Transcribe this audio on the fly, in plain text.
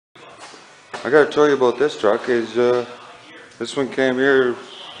I gotta tell you about this truck. This one came here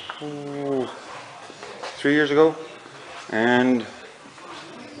 3 years ago, and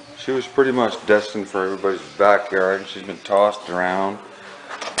she was pretty much destined for everybody's backyard. She's been tossed around.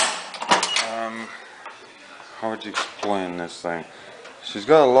 How would you explain this thing? She's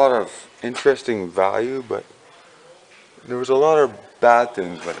got a lot of interesting value, but there was a lot of bad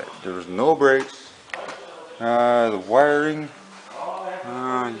things with it. There was no brakes. The wiring,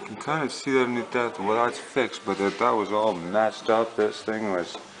 you can kind of see that underneath that. Well, that's fixed, but that was all messed up. This thing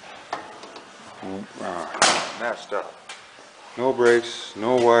was messed up. No brakes,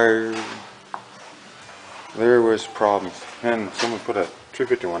 no wires. There was problems. And someone put a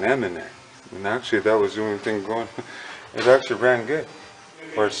 351M in there. And actually, that was the only thing going. It actually ran good,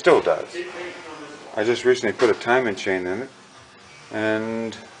 or it still does. I just recently put a timing chain in it,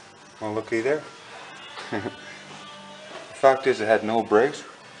 and well, looky there. The fact is, it had no brakes.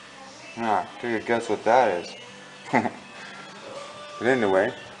 Take a guess what that is. But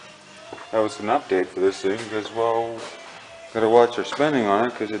anyway, that was an update for this thing because, well, gotta watch our spending on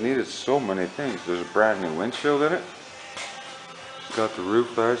it because it needed so many things. There's a brand new windshield in it. She's got the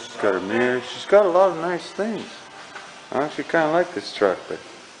roof there. She's got her mirrors. She's got a lot of nice things. I actually kind of like this truck, but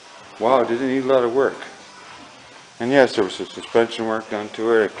wow, it didn't need a lot of work. And yes, there was some suspension work done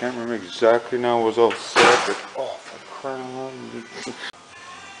to it. I can't remember exactly now. It was all set, but oh, for crying out loud.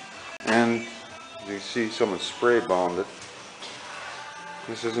 And you see someone spray bombed it.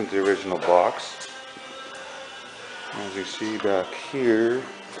 This isn't the original box. As you see back here,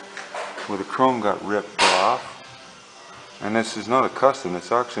 where the chrome got ripped off. And this is not a custom,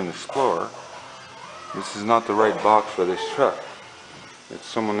 it's actually an Explorer. This is not the right box for this truck. It's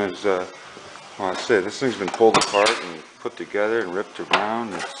someone who's, well, I say, this thing's been pulled apart and put together and ripped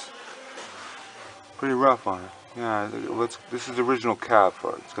around. It's pretty rough on it. Yeah, this is the original cab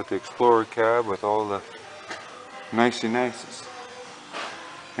for it. It's got the Explorer cab with all the nicey nices.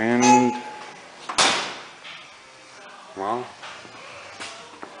 And, well,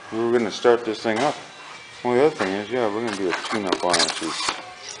 we were going to start this thing up. Well, the other thing is, yeah, we're going to do a tune-up on it.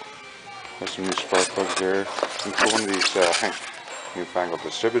 Got some new spark plugs there. And put one of these newfangled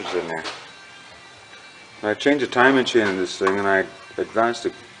distributors in there. And I changed the timing chain in this thing, and I advanced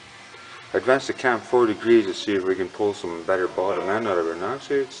the cam 4 degrees to see if we can pull some better bottom end out of it. And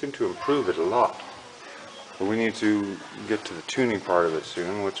actually, it seemed to improve it a lot. But we need to get to the tuning part of it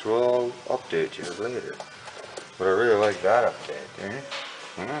soon, which we'll update you later. But I really like that update, eh?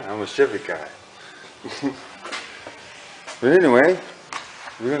 Yeah, I'm a Chevy guy. But anyway,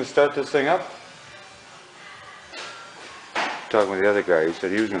 we're going to start this thing up. Talking with the other guy, he said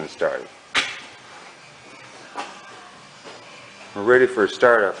he was going to start it. We're ready for a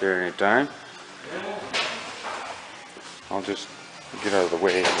start up here anytime. I'll just get out of the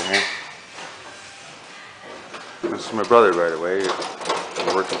way over here. This is my brother, by the way.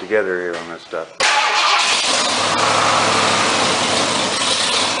 We're working together here on this stuff.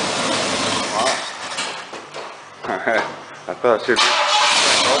 I thought it should be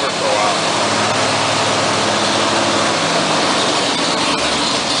over for a while.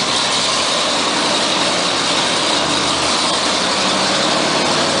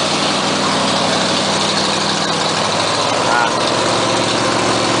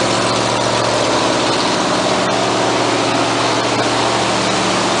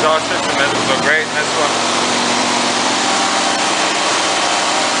 Exhaust system isn't so great in this one.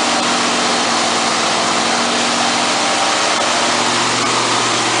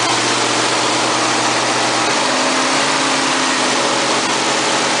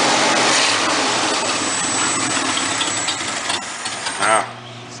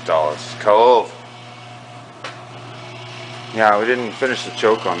 It's cold. Yeah, we didn't finish the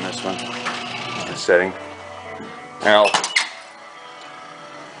choke on this one. The setting. Now,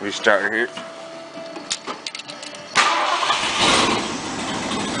 restart here.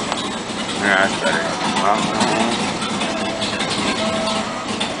 Yeah, that's better.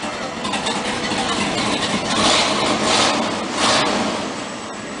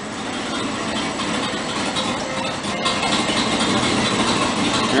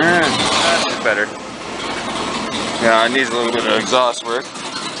 That's better. Yeah, it needs a little bit of exhaust work.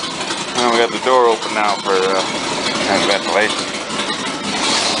 And we got the door open now for ventilation.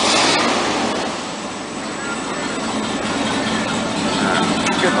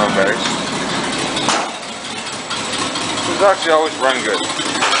 Getting a little better. This has actually always run good.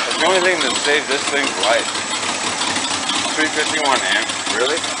 That's the only thing that saves this thing's life. 351 amps,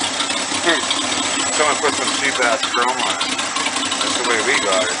 really? Someone put some cheap ass chrome on it. That's the way we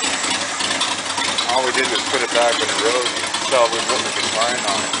got it. All we did was put it back on the road and salvage what we could find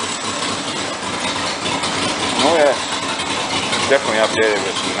on it. Oh yeah, definitely updated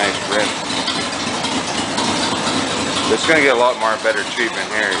with some nice rims. It's going to get a lot more better treatment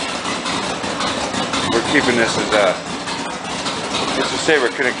here. We're keeping this as a, just to say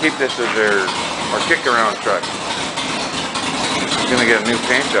we're going to keep this as our kick around truck. It's going to get a new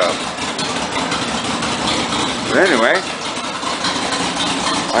paint job. But anyway,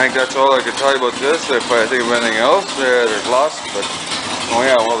 I think that's all I can tell you about this. If I think of anything else, there's lots, but oh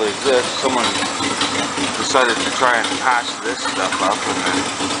yeah, well there's this. Someone decided to try and patch this stuff up and then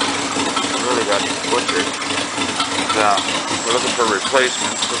really got butchered. But, we're looking for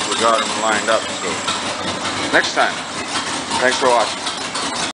replacements because we got them lined up. So next time, thanks for watching.